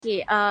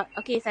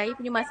Okay, saya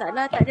punya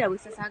masalah tak adalah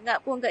besar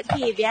sangat pun Kak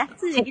Ki. Biasa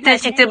je lah Cerita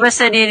sebenarnya.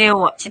 pasal diri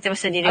awak. Cerita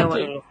pasal diri awak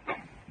Okay. dulu.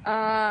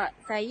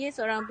 Saya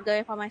seorang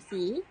pegawai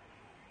farmasi.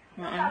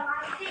 Mm-mm.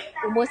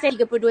 Umur saya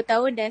 32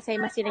 tahun dan saya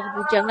masih lagi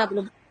bujang lah,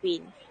 belum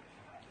kahwin.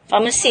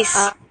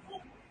 Pharmacist.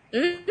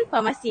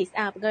 Farmasis.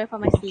 Pegawai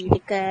farmasi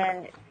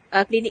dekat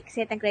klinik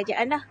kesihatan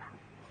kerajaan lah.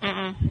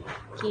 Mm-mm.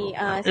 Okay,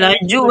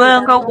 Laju lah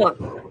kau buat.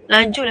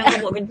 Laju lah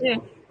kau buat kerja.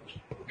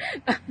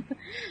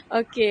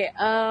 Okay,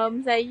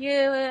 saya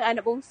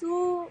anak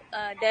bongsu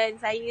dan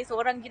saya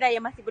seorang je lah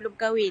yang masih belum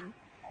kahwin.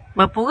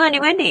 Berapa orang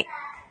adik-beradik?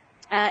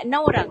 6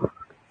 orang.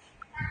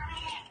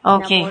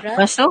 Okay, 6 orang.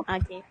 lepas tu?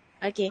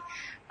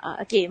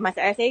 Okay,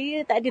 masalah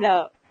saya tak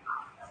adalah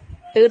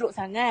teruk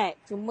sangat.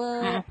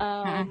 Cuma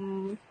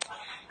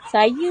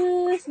saya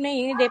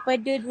sebenarnya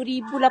daripada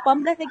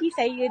 2018 lagi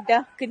saya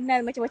dah kenal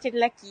macam-macam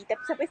lelaki.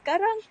 Tapi sampai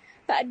sekarang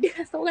tak ada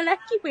seorang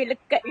lelaki pun yang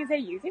lekat dengan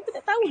saya. Saya pun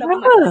tak tahulah apa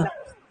masalah.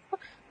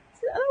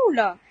 Tak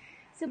tahulah.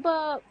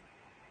 Sebab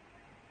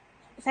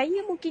saya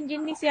mungkin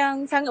jenis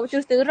yang sangat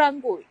berterus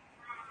terang kot.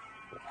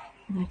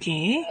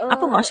 Okay.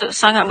 Apa maksud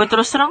sangat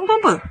berterus terang tu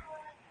apa?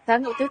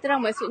 Sangat berterus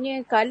terang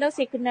maksudnya kalau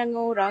saya kenal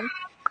dengan orang,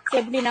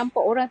 saya boleh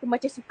nampak orang tu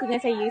macam suka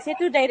dengan saya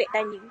tu direct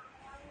tanya.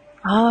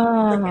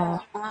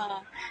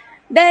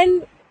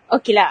 Dan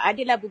okey lah,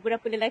 adalah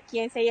beberapa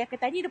lelaki yang saya akan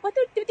tanya. Lepas tu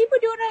tiba-tiba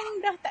dia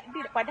orang dah tak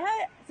ada.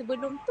 Padahal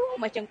sebelum tu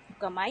macam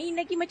bukan main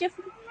lagi, macam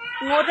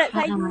ngorat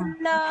saya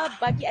lah,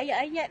 bagi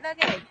ayat-ayat lah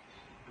kan.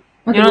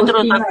 Dia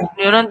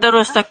orang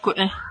terus takut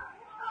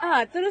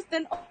Terus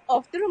turn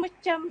off. Terus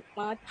macam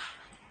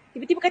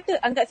tiba-tiba kata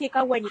anggap saya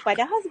kawan ni.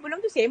 Padahal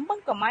sebelum tu sembang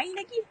bukan main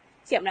lagi.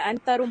 Siap nak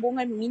hantar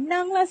rombongan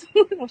Minang lah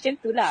semua. Macam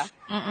tu lah.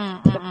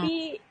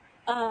 Tapi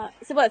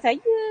sebab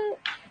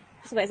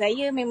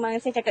saya memang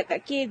saya cakap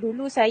kat K,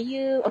 dulu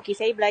saya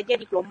belajar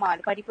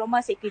diploma. Lepas diploma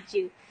saya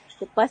kerja.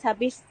 Lepas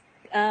habis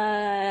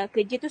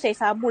kerja tu saya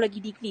sambung lagi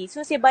degree.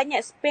 So saya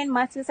banyak spend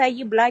masa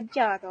saya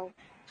belajar tau.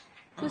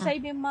 So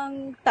saya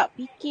memang tak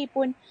fikir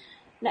pun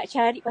nak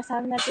cari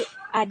pasangan tu.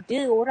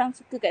 Ada orang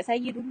suka kat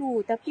saya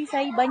dulu. Tapi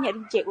saya banyak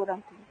reject orang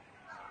tu.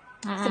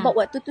 Sebab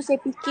waktu tu saya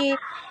fikir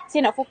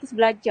saya nak fokus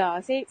belajar.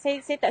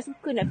 Saya tak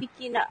suka nak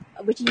fikir nak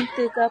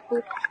bercinta ke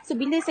apa. So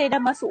bila saya dah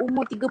masuk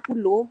umur 30,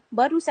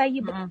 baru saya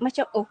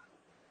macam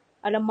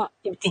alamak.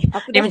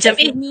 Dia macam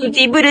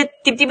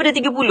tiba-tiba dah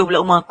 30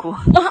 pula umur aku.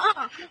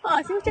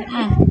 Saya macam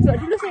sebab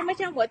dulu saya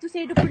macam waktu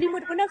saya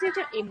 25, 26 saya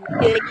macam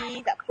muda lagi,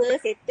 tak apa,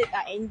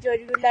 settle enjoy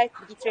dulu lah,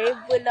 pergi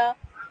travel lah,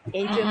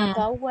 enjoy dengan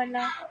kawan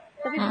lah.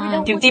 Tapi bila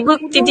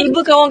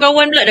tiba-tiba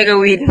kawan-kawan pula dah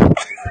kahwin.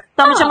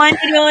 Tak macam mana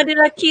dia orang ada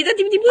lelaki tu,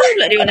 tiba-tiba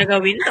pula dia orang dah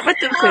kahwin. Tak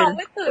patut ke?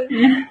 Betul.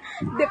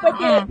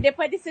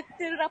 Daripada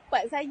settle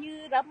rapat saya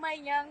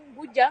ramai yang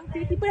bujang,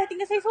 tiba-tiba dah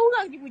tinggal saya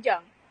seorang je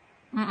bujang.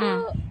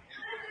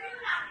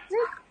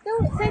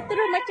 Saya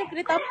terus macam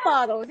kena tampar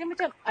tau. Saya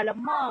macam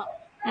alamak.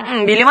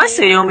 Bila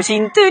masa dia orang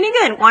bercinta ni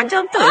kan?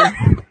 Wajar betul.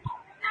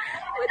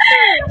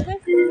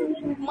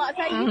 Betul. Mak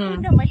saya pun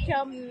dah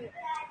macam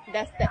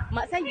dah start.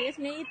 Mak saya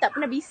sebenarnya tak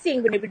pernah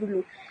bising pun daripada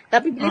dulu.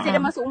 Tapi bila saya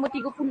dah masuk umur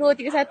 30,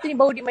 31 ni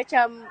baru dia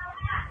macam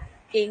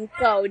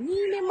kau ni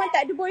memang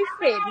tak ada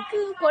boyfriend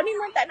ke? Kau ni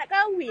memang tak nak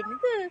kahwin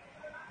ke?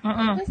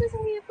 Rasa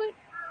saya pun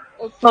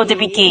Oh,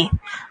 terfikir.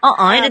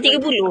 Dia dah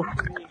 30.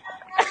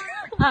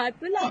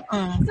 Itulah.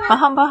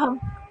 Faham.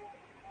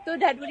 So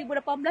dah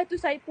 2018 tu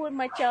saya pun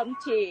macam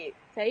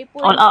saya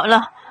pun all out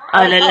lah.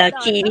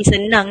 Lelaki ni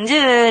senang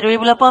je.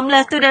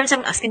 2018 tu dah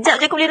macam sekejap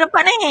je aku boleh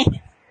dapat ni.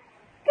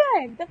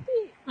 Kan,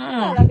 tapi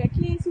entahlah Kak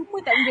Ki, semua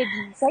tak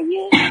menjadi.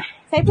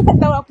 Saya pun tak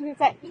tahu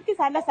apa itu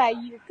salah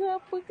saya ke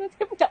apa ke,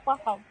 saya pun tak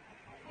faham.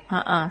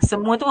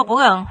 Semua tu berapa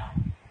orang?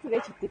 Itulah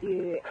cerita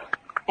dia.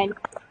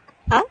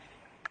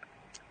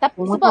 Tapi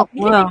sebab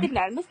bila saya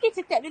kenal, mesti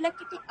setiap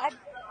lelaki tu ada.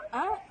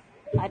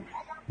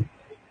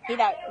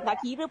 Tak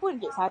kira pun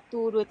 1,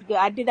 2, 3.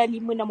 Ada dah 5,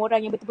 6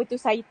 orang yang betul-betul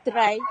saya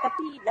try.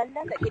 Tapi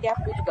lalang tak jadi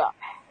apa juga.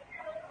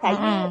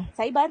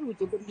 Saya baru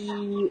je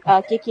beli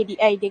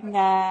KKDI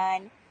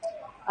dengan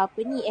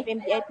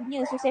FMDI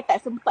punya. So saya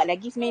tak sempat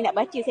lagi sebenarnya nak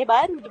baca. Saya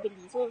baru je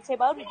beli. So saya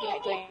baru je nak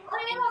join.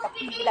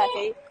 Tapi itulah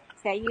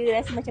saya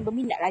rasa macam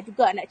berminat lah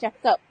juga nak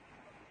cakap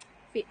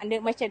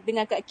macam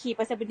dengan Kak Ki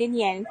pasal benda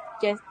ni kan.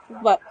 Just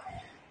sebab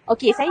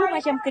saya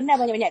macam kenal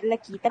banyak-banyak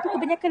lelaki. Tapi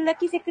kebanyakan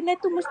lelaki saya kenal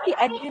tu mesti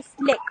ada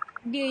slack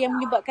dia yang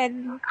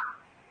menyebabkan,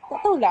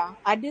 tak tahulah,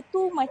 ada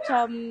tu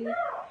macam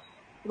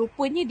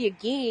rupanya dia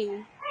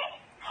gay.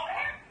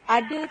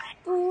 Ada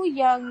tu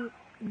yang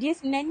dia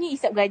sebenarnya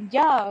isap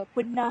ganja,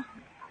 pernah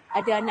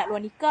ada anak luar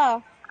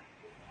nikah.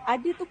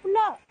 Ada tu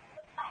pula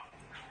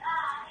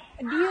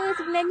dia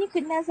sebenarnya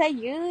kenal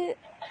saya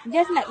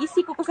just nak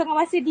isi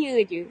kekosongan masa dia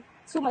je.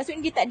 So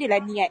maksudnya dia tak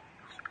adalah niat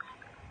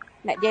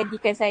nak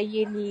jadikan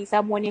saya ni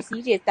someone yang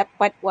serius.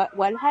 Tapi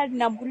walhal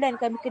 6 bulan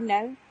kami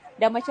kenal,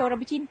 dah macam orang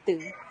bercinta.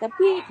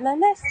 Tapi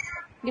lalas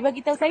dia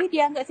bagi tahu saya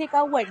dia anggap saya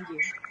kawan je.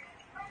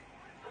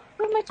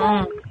 So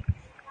macam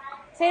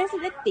saya rasa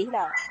letih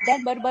lah.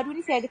 Dan baru-baru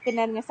ni saya ada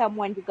kenal dengan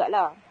someone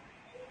jugalah.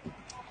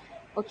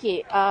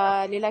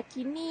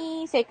 Lelaki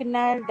ni saya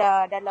kenal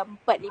dah dalam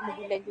 4-5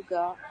 bulan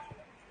juga.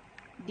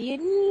 dia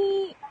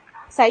ni,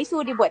 saya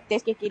suruh dia buat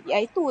test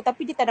KKDI tu,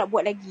 tapi dia tak nak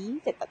buat lagi.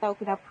 Saya tak tahu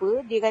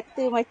kenapa. Dia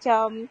kata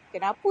macam,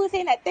 kenapa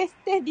saya nak test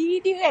diri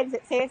dia kan.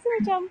 Saya rasa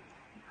macam,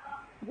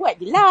 buat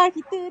je lah,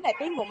 kita nak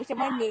tengok macam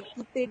mana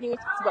kita ni.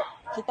 Sebab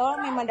kita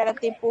orang memang dalam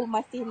tempoh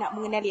masih nak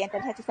mengenali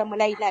antara satu sama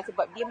lain lah.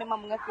 Sebab dia memang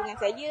mengaku dengan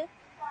saya,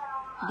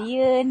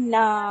 dia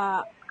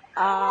nak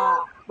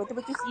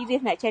betul-betul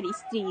serius nak cari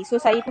isteri. So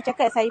saya pun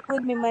cakap, saya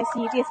pun memang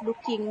serius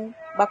looking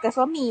bakal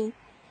suami.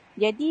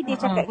 Jadi dia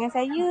cakap dengan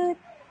saya,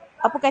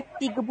 apa kata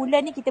 3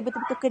 bulan ni kita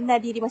betul-betul kenal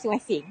diri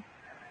masing-masing.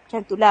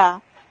 Macam tu lah.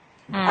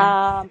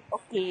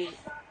 Okay.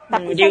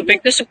 Tapi Dia saya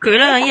backer suka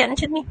lah ayat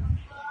macam ni.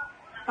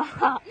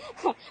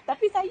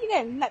 tapi saya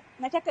kan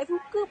nak cakap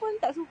suka pun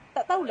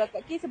tak tahulah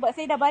Kak K, sebab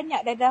saya dah banyak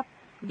dah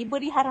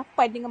diberi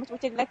harapan dengan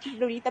macam-macam lelaki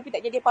sebelum ni, tapi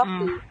tak jadi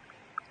apa-apa.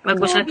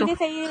 Baguslah So tu. bila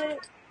saya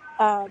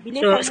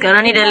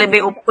Sekarang ni dah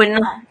lebih open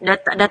lah.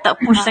 Dah tak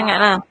push sangat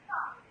lah.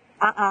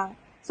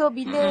 So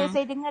bila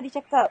saya dengar dia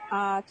cakap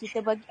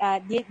kita bagi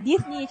dia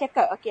sendiri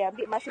cakap okey,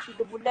 ambil masa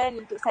 3 bulan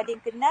untuk saling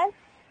kenal.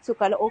 So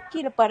kalau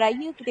okey lepas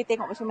raya kita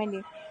tengok macam mana.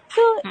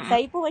 So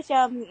saya pun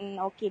macam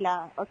okey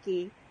lah,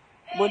 okey.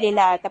 Boleh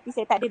lah, tapi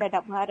saya tak ada dah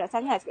nak mengharap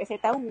sangat sebab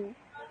saya tahu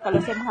kalau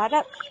saya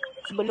mengharap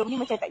sebelum ni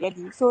macam tak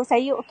jadi. So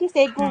saya okey,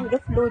 saya go with the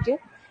flow je.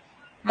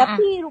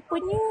 Tapi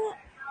rupanya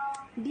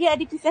dia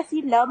ada kisah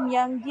silam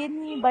yang dia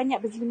ni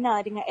banyak berzina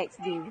dengan ex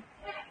dia.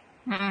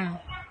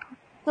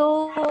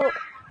 So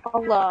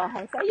Allah,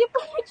 saya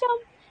pun macam,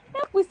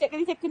 kenapa setiap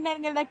kali saya kenal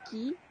dengan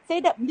lelaki,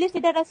 bila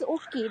saya dah rasa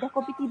okey, dah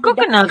compatible. Kau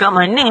kenal kat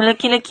mana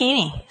lelaki-lelaki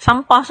ni?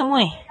 Sampah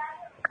semua ni.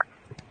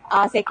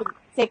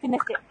 Saya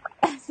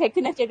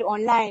kenal secara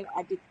online.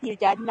 Ada Til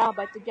Jannah,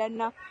 Batu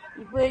Jannah,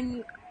 even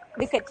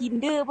dekat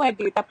Tinder pun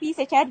ada. Tapi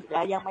saya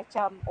carilah yang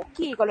macam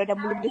okey, kalau dah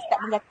mula-mula start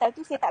menggatal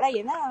tu saya tak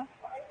layan lah.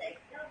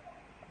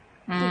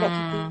 Itulah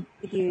kita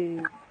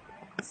dia.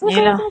 So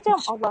saya rasa macam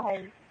Allah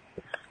hai.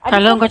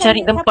 Kalau kau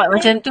cari tempat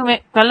macam tu,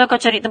 kalau kau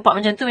cari tempat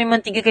macam tu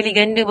memang 3 kali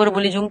ganda baru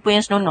boleh jumpa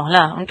yang senonoh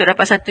lah. Untuk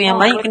dapat satu yang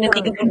baik kena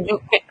 30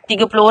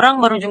 orang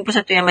baru jumpa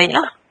satu yang baik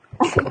lah.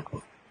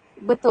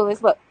 Betul,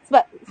 sebab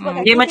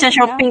dia macam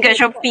shopping kat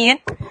Shopee kan.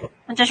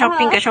 Macam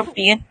shopping kat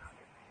Shopee kan.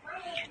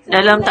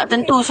 Dalam tak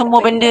tentu semua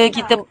benda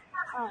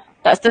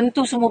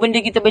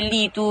kita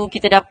beli tu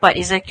kita dapat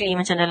exactly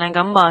macam dalam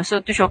gambar.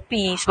 So tu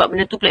Shopee sebab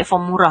benda tu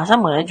platform murah.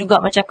 Sama lah juga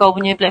macam kau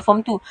punya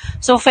platform tu.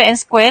 So fair and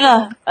square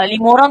lah. 5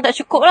 orang tak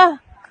cukup lah.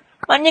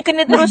 Maknanya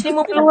kena terus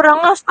 50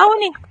 orang lah setahun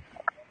ni.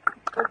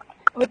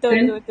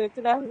 Betul.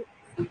 Itulah.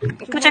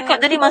 Kau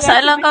cakap tadi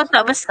masalah kau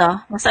tak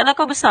besar. Masalah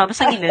kau besar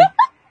gila.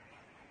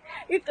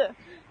 Itu.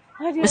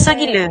 Besar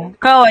gila.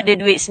 Kau ada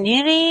duit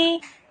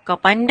sendiri.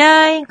 Kau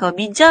pandai. Kau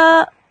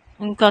bijak.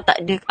 Kau tak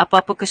ada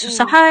apa-apa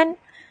kesusahan.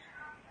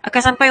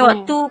 Akan sampai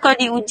waktu kau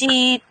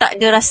diuji tak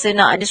ada rasa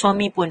nak ada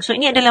suami pun. So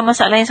ini adalah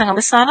masalah yang sangat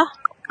besar lah.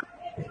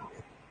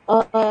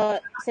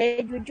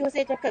 Saya jujur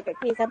saya cakap kat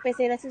Kay, sampai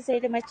saya rasa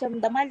saya dah macam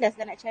dah malas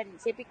dah nak cari.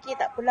 Saya fikir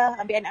tak apalah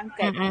ambil anak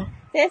angkat.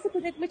 Saya rasa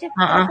benda tu macam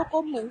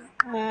common.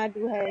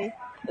 Aduhai.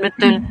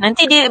 Betul.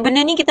 Nanti benda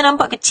ni kita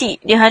nampak kecil.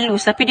 Dia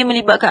halus tapi dia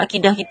melibatkan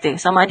akidah kita.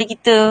 Sama ada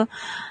kita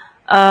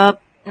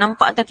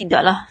nampak atau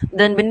tidak lah.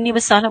 Dan benda ni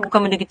besar lah,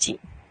 bukan benda kecil.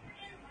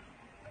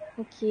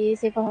 Okey,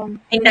 saya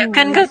faham.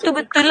 Tindakan kau tu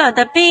betul lah.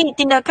 Tapi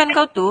tindakan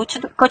kau tu,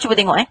 kau cuba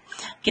tengok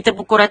kita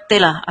pukul rata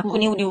lah. Aku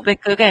ni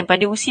woodpecker kan.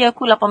 Pada usia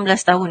aku 18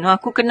 tahun.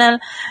 Aku kenal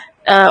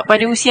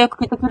pada usia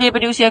aku, kita kuliah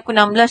pada usia aku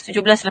 16,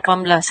 17,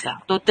 18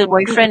 lah. Total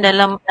boyfriend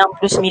dalam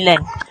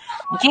 69.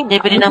 Okay,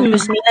 daripada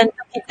 69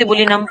 tu kita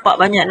boleh nampak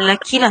banyak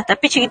lelaki lah.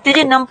 Tapi cerita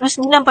dia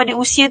 69 pada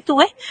usia tu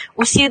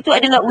usia tu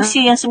adalah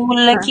usia yang semua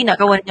lelaki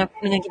nak kawan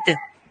dengan kita.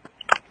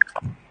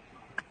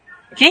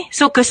 Okay,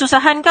 so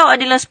kesusahan kau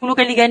adalah 10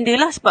 kali ganda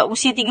lah. Sebab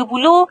usia 30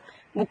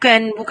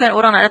 bukan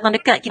orang nak datang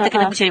dekat, kita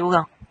kena percaya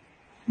orang.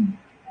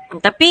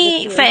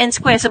 Tapi fair and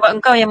square sebab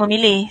engkau yang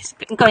memilih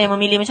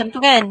macam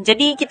tu kan.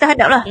 Jadi kita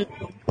hadap lah.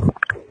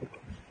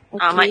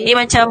 Dia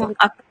macam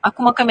aku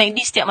makan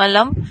McD setiap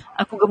malam,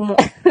 aku gemuk.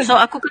 So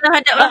aku kena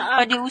hadap lah.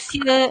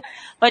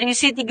 Pada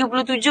usia 37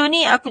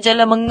 ni aku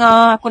jalan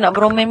mengah, aku nak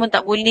beromen pun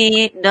tak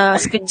boleh, dah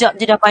sekejap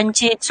je dah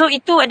pancit. So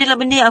itu adalah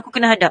benda yang aku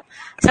kena hadap.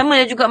 Sama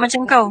lah juga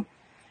macam kau.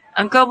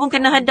 Engkau pun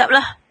kena hadap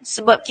lah.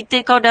 Sebab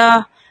kau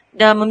dah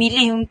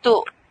memilih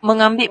untuk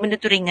mengambil benda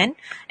tu ringan.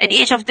 At the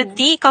age of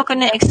 30, kau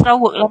kena extra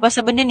work lah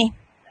pasal benda ni.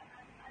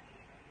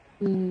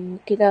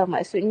 Okay lah,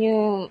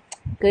 maksudnya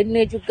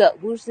kena juga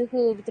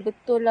berusaha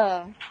betul-betul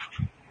lah.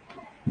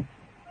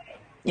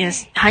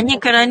 Yes,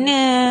 hanya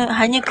kerana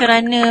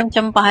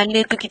macam pahala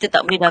tu kita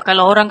tak boleh dah.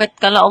 Kalau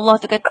Allah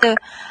tu kata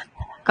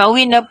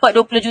kahwin dapat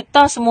 20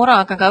 juta, semua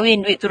orang akan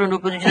kahwin. Duit turun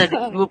 20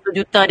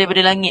 juta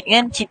daripada langit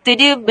kan. Cerita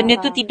dia benda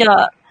tu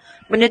tidak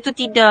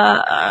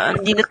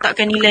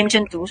diletakkan nilai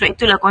macam tu. Sebab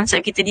itulah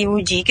konsep kita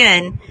diuji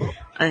kan.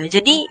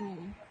 Jadi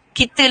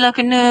kita lah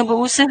kena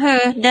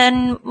berusaha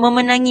dan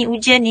memenangi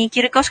ujian ni.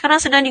 Kira kau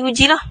sekarang sedang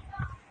diuji lah.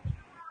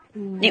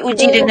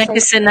 Diuji dengan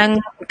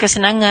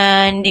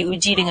kesenangan,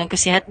 diuji dengan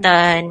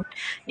kesihatan,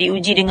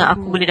 diuji dengan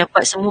aku boleh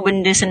dapat semua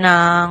benda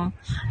senang.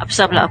 Apa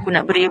sebab pula aku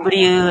nak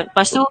beria-beria.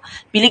 Lepas tu,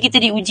 bila kita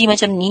diuji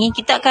macam ni,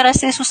 kita akan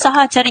rasa susah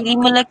lah. Cari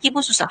 5 lelaki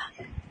pun susah.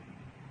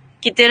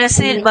 Kita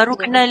rasa baru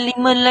kenal 5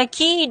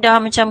 lelaki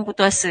dah macam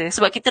putus asa.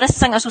 Sebab kita rasa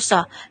sangat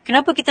susah.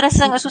 Kenapa kita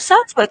rasa sangat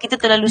susah? Sebab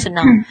kita terlalu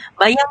senang.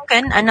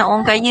 Bayangkan anak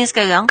orang kaya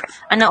sekarang,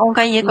 anak orang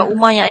kaya kat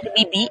rumah yang ada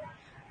bibik,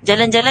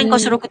 jalan-jalan kau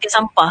suruh kutip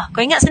sampah.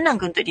 Kau ingat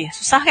senang ke untuk dia?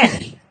 Susah kan?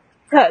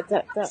 Tak.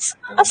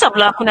 Asal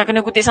pula aku nak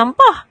kena kutip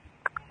sampah?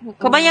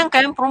 Kau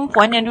bayangkan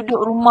perempuan yang duduk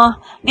rumah,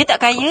 dia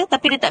tak kaya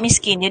tapi dia tak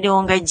miskin, dia ada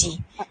orang gaji.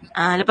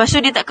 Lepas tu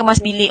dia tak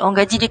kemas bilik,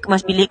 orang gaji dia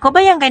kemas bilik. Kau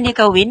bayangkan dia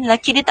kahwin,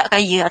 laki dia tak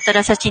kaya atas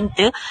dasar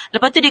cinta,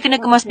 lepas tu dia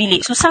kena kemas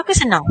bilik. Susah ke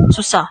senang?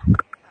 Susah.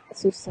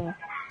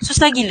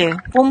 Susah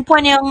gila. Perempuan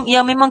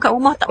yang memang kat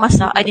rumah tak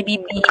masak, ada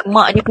bibi,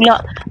 mak dia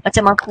pula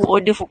macam aku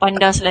order food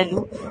panda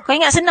selalu. Kau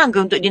ingat senang ke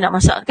untuk dia nak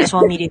masak kat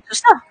suami dia?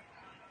 Susah.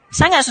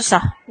 Sangat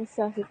susah.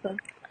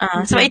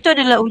 Sebab itu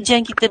adalah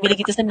ujian kita bila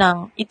kita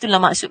senang.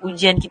 Itulah maksud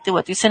ujian kita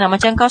waktu senang.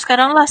 Macam kau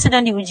sekarang lah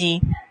sedang diuji.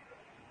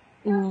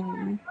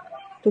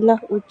 Itulah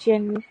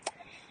ujian.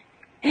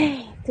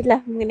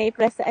 Itulah mengenai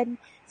perasaan.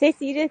 Saya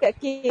serius kat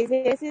K.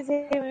 Saya rasa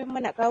saya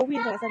memang nak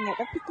kahwin sangat-sangat.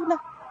 Tapi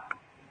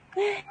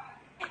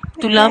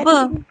itulah apa?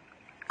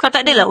 Kau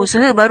tak adalah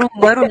usaha baru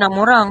 6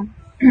 orang.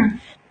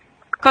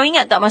 Kau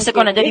ingat tak masa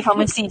kau nak jadi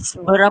pharmacist?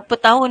 Berapa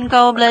tahun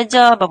kau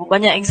belajar, berapa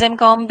banyak exam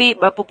kau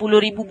ambil, berapa puluh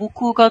ribu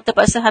buku kau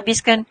terpaksa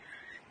habiskan.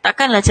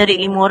 Takkanlah cari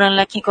 5 orang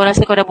lelaki kau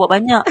rasa kau dah buat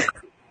banyak.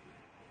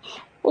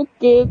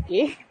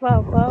 Okey.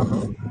 Faham.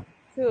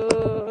 So,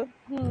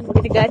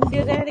 kita ganda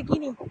kan lagi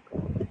ni.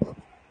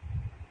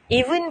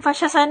 Even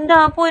Fasha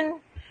Sanda pun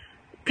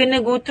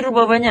kena go through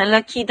berapa banyak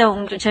lelaki tau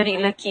untuk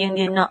cari lelaki yang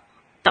dia nak.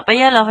 Tak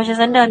payahlah Fasha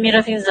Sanda, Mira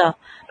Filza.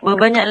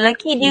 Berapa banyak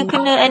lelaki dia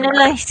kena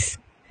analyse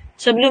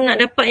sebelum nak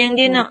dapat yang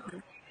dia nak.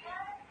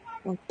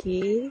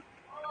 Okey.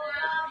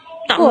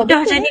 Tak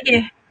mudah jadi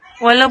dia.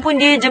 Walaupun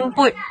dia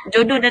jemput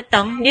jodoh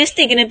datang, dia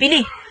still kena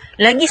pilih.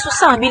 Lagi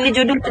susah bila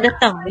jodoh tu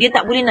datang. Dia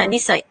tak boleh nak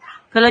decide.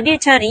 Kalau dia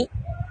cari,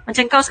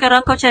 macam kau sekarang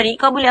kau cari,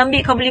 kau boleh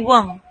ambil, kau boleh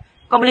buang.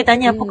 Kau boleh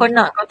tanya apa kau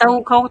nak. Kau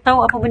tahu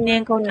apa benda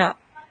yang kau nak.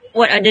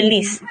 What are the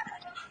list?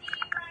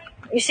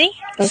 You see?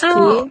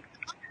 So,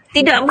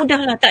 tidak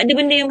mudah lah. Tak ada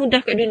benda yang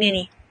mudah kat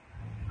dunia ni.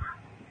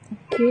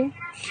 Okey.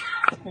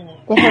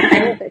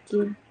 Faham tak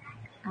K?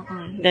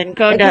 Dan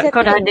kau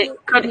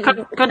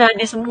dah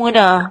ada semua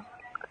dah.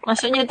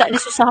 Maksudnya tak ada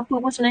susah apa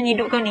pun sebenarnya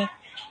hidup kau ni.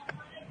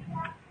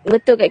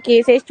 Betul Kak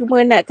K. Saya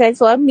cuma nakkan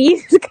suami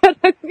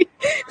sekarang ni.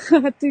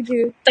 Tu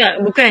je. Tak,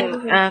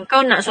 bukan.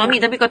 Kau nak suami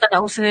tapi kau tak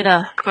nak usaha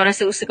dah. Kau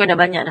rasa usaha kau dah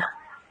banyak dah.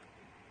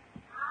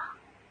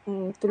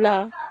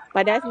 Itulah.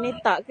 Padahal sebenarnya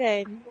tak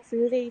kan.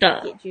 Usaha saya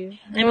sikit je.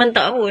 Memang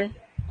tak pun.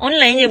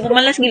 Online je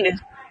pemalas gila.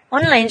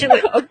 Online je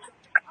kot.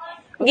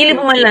 Gila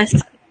pemalas.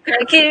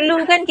 Kak K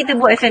dulu kan kita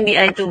buat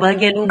FMBI tu,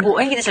 bahagian lubuk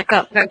kan kita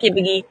cakap. Kak K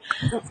pergi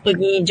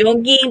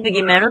jogging,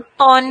 pergi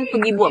marathon,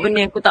 pergi buat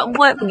benda yang aku tak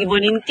buat, pergi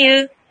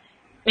volunteer.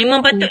 Memang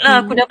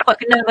patutlah aku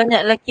dapat kenal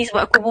banyak lelaki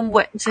sebab aku pun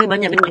buat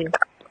sebanyak benda.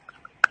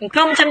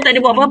 Kau macam tak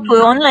ada buat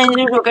apa-apa, online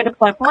je duduk kat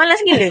depan.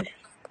 Pemalas gila.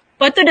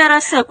 Lepas tu dah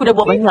rasa aku dah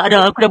buat banyak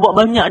dah.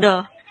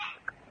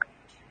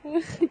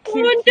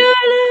 Dah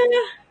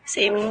lah.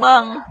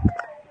 Sembang.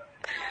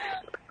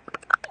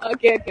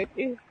 Okey.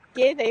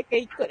 Okay, saya akan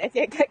ikut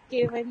nasihat Kak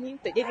K ni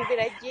untuk jadi lebih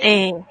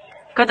rajin.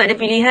 Kau tak ada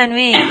pilihan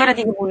weh. Kau dah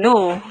 30.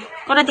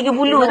 Kau dah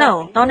 30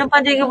 tau. Tahun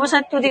depan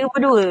 31,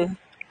 32.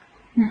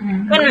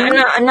 Kau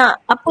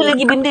nak apa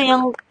lagi benda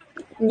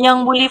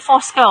yang boleh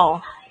force kau?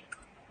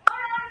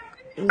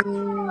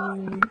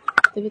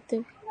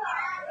 Betul-betul.